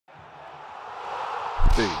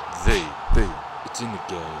BvB, it's in the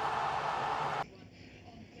game.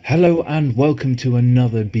 Hello and welcome to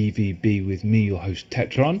another BvB with me, your host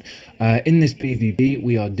Tettron. In this BvB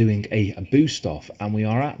we are doing a boost off and we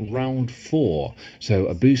are at round 4. So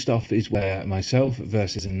a boost off is where myself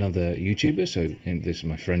versus another YouTuber, so this is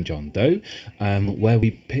my friend John Doe, where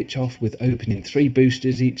we pitch off with opening 3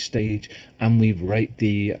 boosters each stage and we rate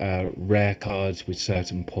the rare cards with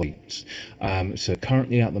certain points. So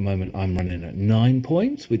currently at the moment I'm running at 9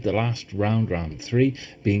 points, with the last round 3,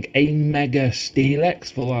 being a Mega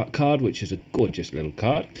Steelex for that card, which is a gorgeous little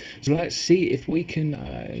card. So let's see if we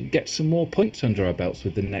can get some more points under our belts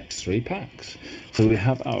with the next 3 packs. So we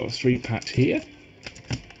have our 3 packs here,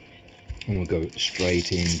 and we'll go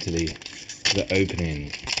straight into the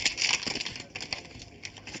opening.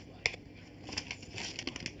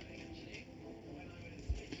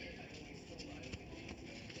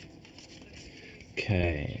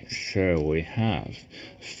 Okay, so we have,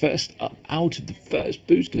 first up out of the first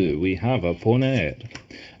booster, we have a Pornade,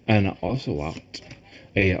 an Ocelot,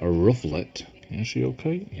 a Rufflet, is she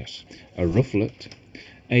okay? Yes, a Rufflet,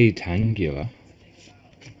 a Tangula,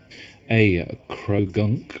 a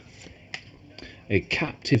Krogunk, a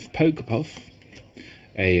Captive Pokepuff,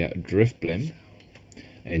 a Driftblim,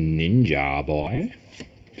 a Ninja Boy.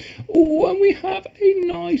 Oh, and we have a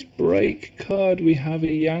nice break card. We have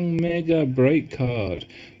a Young Mega break card.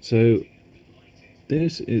 So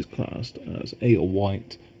this is classed as a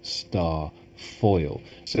white star foil.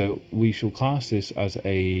 So we shall class this as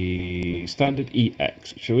a standard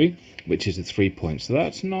EX, shall we? Which is a 3 points. So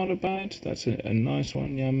that's not a bad. That's a nice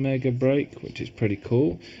one, Young Mega break, which is pretty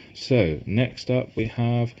cool. So next up we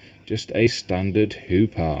have just a standard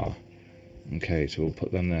Hooper. Okay, so we'll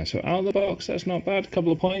put them there. So out of the box, that's not bad. A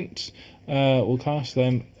couple of points. We'll class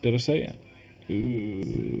them. Did I say it?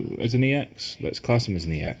 Ooh, as an EX? Let's class them as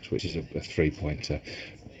an EX, which is a 3 pointer.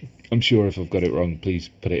 I'm sure if I've got it wrong, please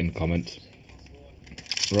put it in the comments.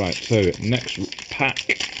 Right, so next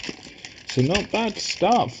pack. So not bad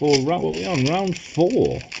start for round. What are we on? Round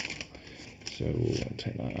 4. So we'll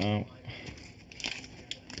take that out.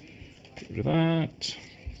 Get rid of that.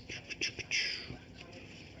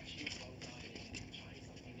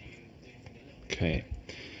 Okay,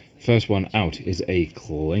 first one out is a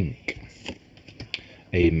Clink,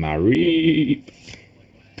 a Mareep,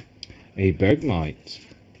 a Bergmite,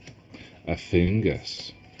 a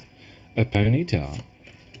Fungus, a Ponyta,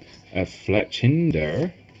 a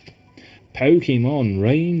Fletchinder, Pokemon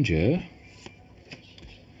Ranger,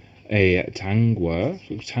 a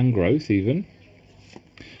Tangrowth even,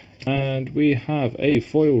 and we have a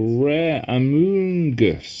foil rare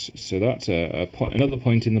Amoonguss, so that's another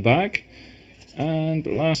point in the bag. And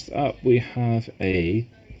last up we have a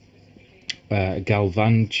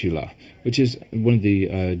Galvantula, which is one of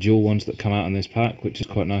the dual ones that come out in this pack, which is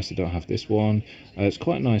quite nice. I don't have this one. It's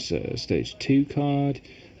quite a nice stage 2 card.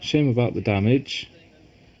 Shame about the damage.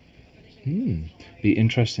 Be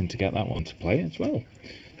interesting to get that one to play as well.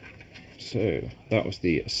 So that was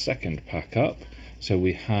the second pack up. So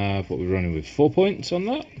we have what we're running with 4 points on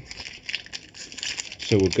that.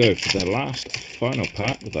 So we'll go for the last final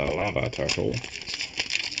pack with our Lava Turtle.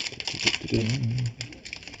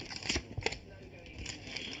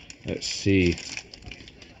 Let's see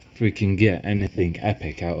if we can get anything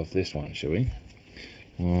epic out of this one, shall we?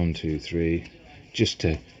 1, 2, 3, just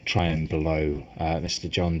to try and blow Mr.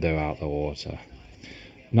 John Doe out the water.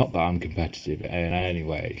 Not that I'm competitive in any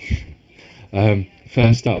way.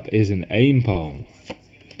 First up is an Aimpong,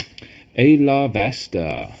 a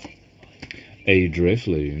Larvesta, a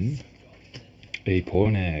Drifloon, a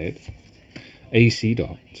Pornade, a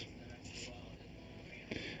Seedot,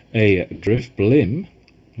 a Driftblim,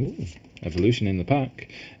 evolution in the pack,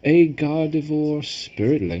 a Gardevoir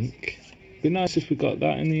Spirit Link. Be nice if we got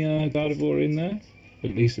that in the Gardevoir in there,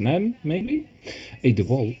 at least an M maybe, a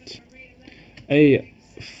DeWalt, a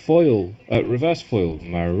foil, reverse foil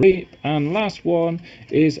Mareep, and last one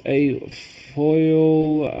is a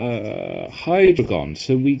foil Hydreigon.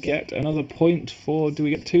 So we get another point for, do we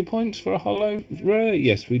get 2 points for a holo rare?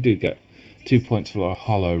 Yes, we do get 2 points for a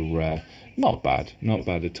holo rare. Not bad, not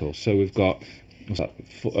bad at all. So we've got, what's that,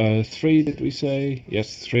 3 did we say?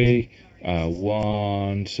 Yes, 3.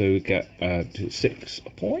 1, so we get 6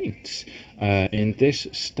 points in this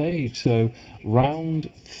stage. So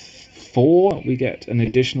round 4 we get an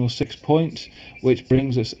additional 6 points, which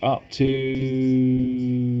brings us up to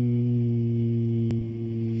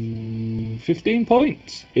 15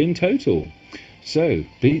 points in total. So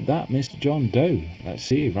beat that, Mr. John Doe. Let's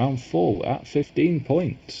see, round 4 at 15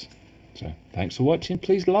 points. So thanks for watching.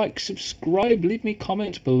 Please like, subscribe, leave me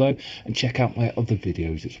comments below, and check out my other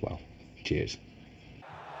videos as well. Cheers.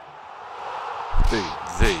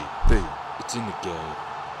 BvB. It's in the game.